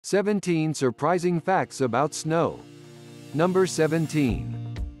17 Surprising Facts About Snow. Number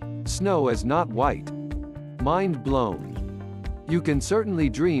 17. Snow is not white. Mind blown. You can certainly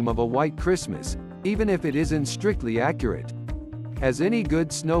dream of a white Christmas, even if it isn't strictly accurate. As any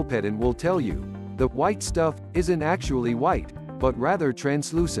good snow pedant will tell you, the white stuff isn't actually white, but rather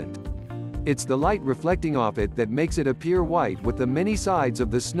translucent. It's the light reflecting off it that makes it appear white, with the many sides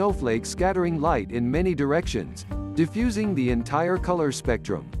of the snowflake scattering light in many directions, diffusing the entire color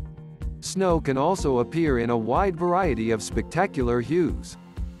spectrum. Snow can also appear in a wide variety of spectacular hues.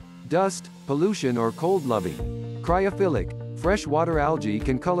 Dust, pollution or cold-loving, cryophyllite, freshwater algae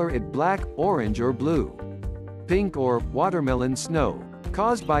can color it black, orange or blue. Pink or watermelon snow,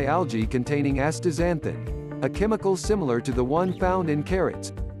 caused by algae containing astaxanthin, a chemical similar to the one found in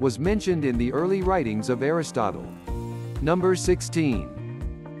carrots, was mentioned in the early writings of Aristotle. Number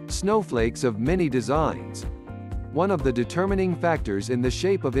 16. Snowflakes of many designs. One of the determining factors in the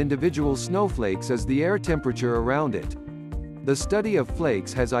shape of individual snowflakes is the air temperature around it. The study of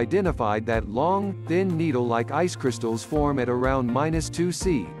flakes has identified that long, thin needle-like ice crystals form at around -2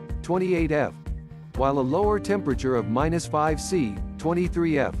 C, 28 F, while a lower temperature of -5 C,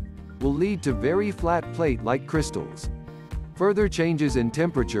 23 F, will lead to very flat plate-like crystals. Further changes in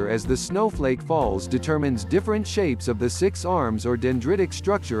temperature as the snowflake falls determines different shapes of the 6 arms or dendritic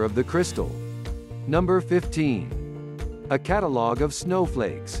structure of the crystal. Number 15. A Catalog of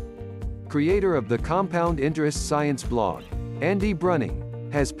Snowflakes. Creator of the Compound Interest Science blog, Andy Brunning,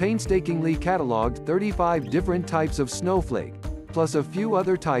 has painstakingly cataloged 35 different types of snowflake, plus a few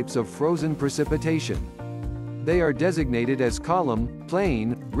other types of frozen precipitation. They are designated as column,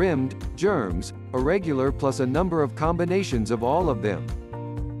 plane, rimmed, germs, irregular, plus a number of combinations of all of them.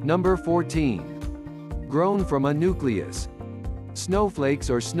 Number 14. Grown from a nucleus. Snowflakes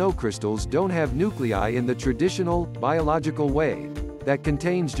or snow crystals don't have nuclei in the traditional, biological way, that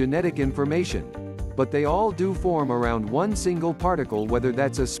contains genetic information, but they all do form around one single particle, whether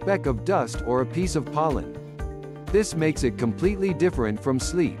that's a speck of dust or a piece of pollen. This makes it completely different from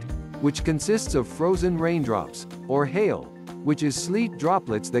sleet, which consists of frozen raindrops, or hail, which is sleet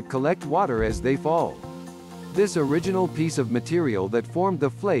droplets that collect water as they fall. This original piece of material that formed the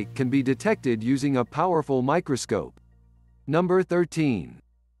flake can be detected using a powerful microscope. Number 13.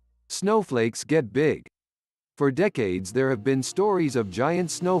 Snowflakes get big. For decades there have been stories of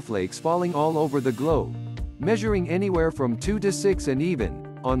giant snowflakes falling all over the globe, measuring anywhere from 2 to 6 and even,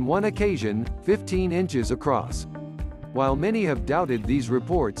 on one occasion, 15 inches across. While many have doubted these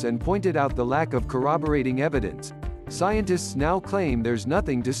reports and pointed out the lack of corroborating evidence, scientists now claim there's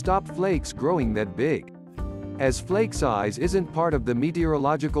nothing to stop flakes growing that big. As flake size isn't part of the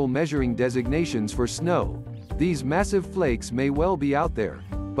meteorological measuring designations for snow, these massive flakes may well be out there,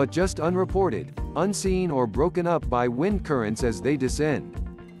 but just unreported, unseen or broken up by wind currents as they descend.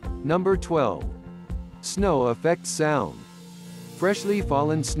 Number 12. Snow affects sound. Freshly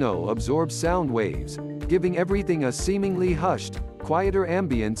fallen snow absorbs sound waves, giving everything a seemingly hushed, quieter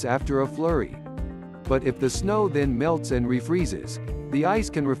ambience after a flurry. But if the snow then melts and refreezes, the ice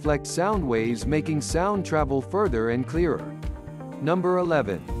can reflect sound waves, making sound travel further and clearer. Number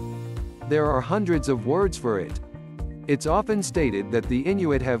 11. There are hundreds of words for it. It's often stated that the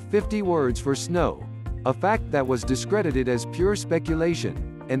Inuit have 50 words for snow, a fact that was discredited as pure speculation,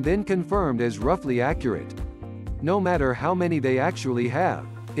 and then confirmed as roughly accurate. No matter how many they actually have,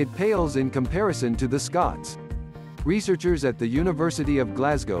 it pales in comparison to the Scots. Researchers at the University of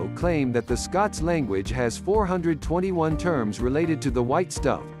Glasgow claim that the Scots language has 421 terms related to the white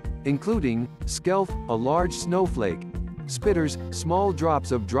stuff, including skelf, a large snowflake, spitters, small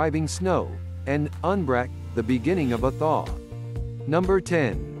drops of driving snow, and unbrack, the beginning of a thaw. Number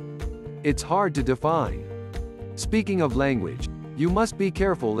 10. It's hard to define. Speaking of language, you must be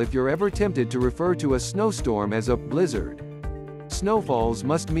careful if you're ever tempted to refer to a snowstorm as a blizzard. Snowfalls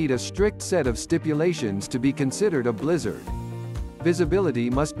must meet a strict set of stipulations to be considered a blizzard. Visibility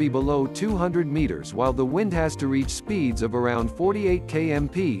must be below 200 meters while the wind has to reach speeds of around 48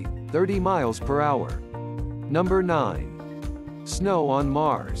 km/h, 30 miles per hour. Number 9. Snow on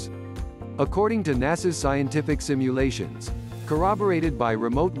Mars. According to NASA's scientific simulations, corroborated by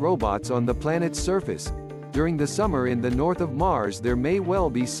remote robots on the planet's surface, during the summer in the north of Mars there may well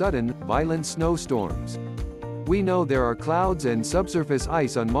be sudden, violent snowstorms. We know there are clouds and subsurface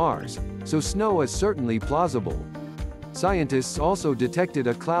ice on Mars, so snow is certainly plausible. Scientists also detected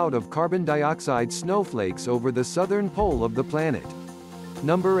a cloud of carbon dioxide snowflakes over the southern pole of the planet.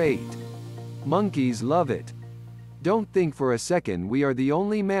 Number 8. Monkeys love it. Don't think for a second we are the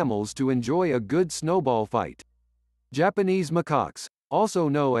only mammals to enjoy a good snowball fight. Japanese macaques, also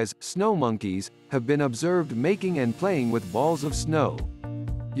known as snow monkeys, have been observed making and playing with balls of snow.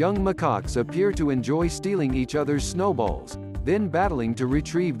 Young macaques appear to enjoy stealing each other's snowballs, then battling to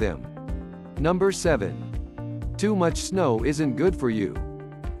retrieve them. Number 7. Too much snow isn't good for you.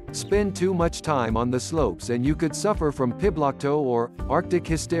 Spend too much time on the slopes and you could suffer from piblocto or Arctic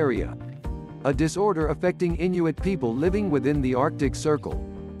hysteria, a disorder affecting Inuit people living within the Arctic Circle.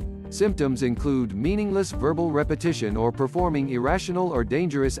 Symptoms include meaningless verbal repetition or performing irrational or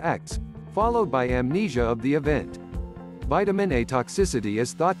dangerous acts, followed by amnesia of the event. Vitamin A toxicity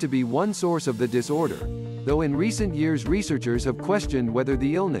is thought to be one source of the disorder, though in recent years researchers have questioned whether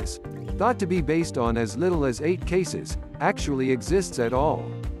the illness, thought to be based on as little as 8 cases, actually exists at all.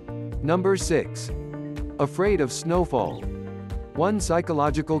 Number 6. Afraid of snowfall. One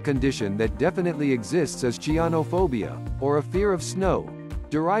psychological condition that definitely exists is chionophobia, or a fear of snow,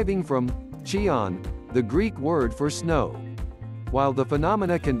 deriving from chion, the Greek word for snow. While the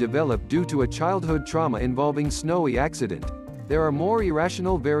phenomena can develop due to a childhood trauma involving snowy accident, there are more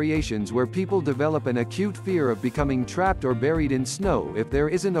irrational variations where people develop an acute fear of becoming trapped or buried in snow if there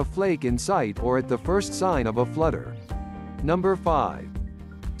isn't a flake in sight or at the first sign of a flutter. Number 5.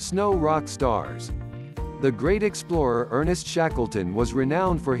 Snow rock stars. The great explorer Ernest Shackleton was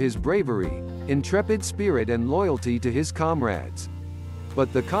renowned for his bravery, intrepid spirit and loyalty to his comrades.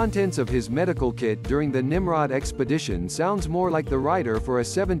 But the contents of his medical kit during the Nimrod expedition sounds more like the writer for a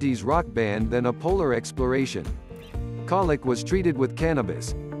 70s rock band than a polar exploration. Colic was treated with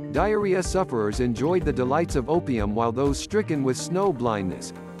cannabis. Diarrhea sufferers enjoyed the delights of opium while those stricken with snow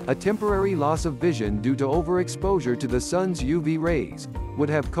blindness, a temporary loss of vision due to overexposure to the sun's UV rays, would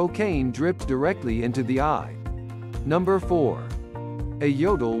have cocaine dripped directly into the eye. Number 4. A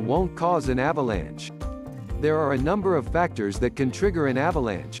yodel won't cause an avalanche. There are a number of factors that can trigger an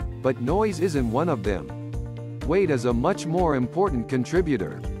avalanche, but noise isn't one of them. Weight is a much more important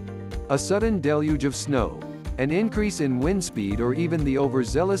contributor. A sudden deluge of snow, an increase in wind speed or even the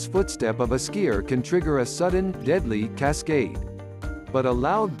overzealous footstep of a skier can trigger a sudden, deadly cascade. But a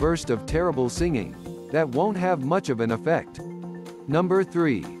loud burst of terrible singing, that won't have much of an effect. Number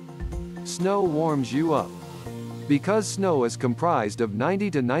 3. Snow warms you up. Because snow is comprised of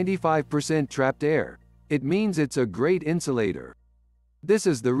 90 to 95% trapped air, it means it's a great insulator. This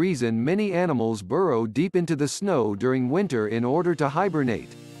is the reason many animals burrow deep into the snow during winter in order to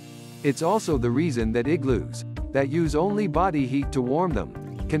hibernate. It's also the reason that igloos, that use only body heat to warm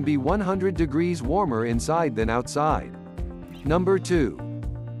them, can be 100 degrees warmer inside than outside. Number 2.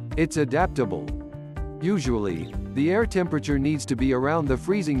 It's adaptable. Usually, the air temperature needs to be around the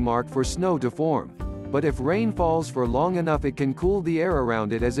freezing mark for snow to form. But if rain falls for long enough it can cool the air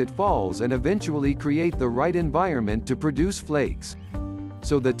around it as it falls and eventually create the right environment to produce flakes.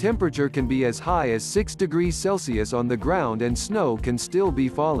 So the temperature can be as high as 6 degrees Celsius on the ground and snow can still be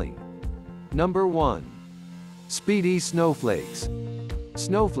falling. Number 1. Speedy snowflakes.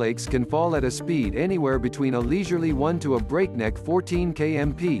 Snowflakes can fall at a speed anywhere between a leisurely 1 to a breakneck 14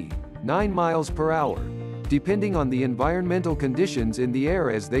 km/h, 9 miles per hour, depending on the environmental conditions in the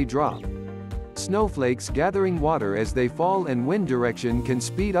air as they drop. Snowflakes gathering water as they fall and wind direction can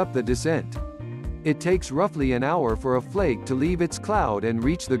speed up the descent. It takes roughly an hour for a flake to leave its cloud and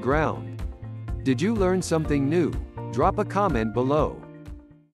reach the ground. Did you learn something new? Drop a comment below.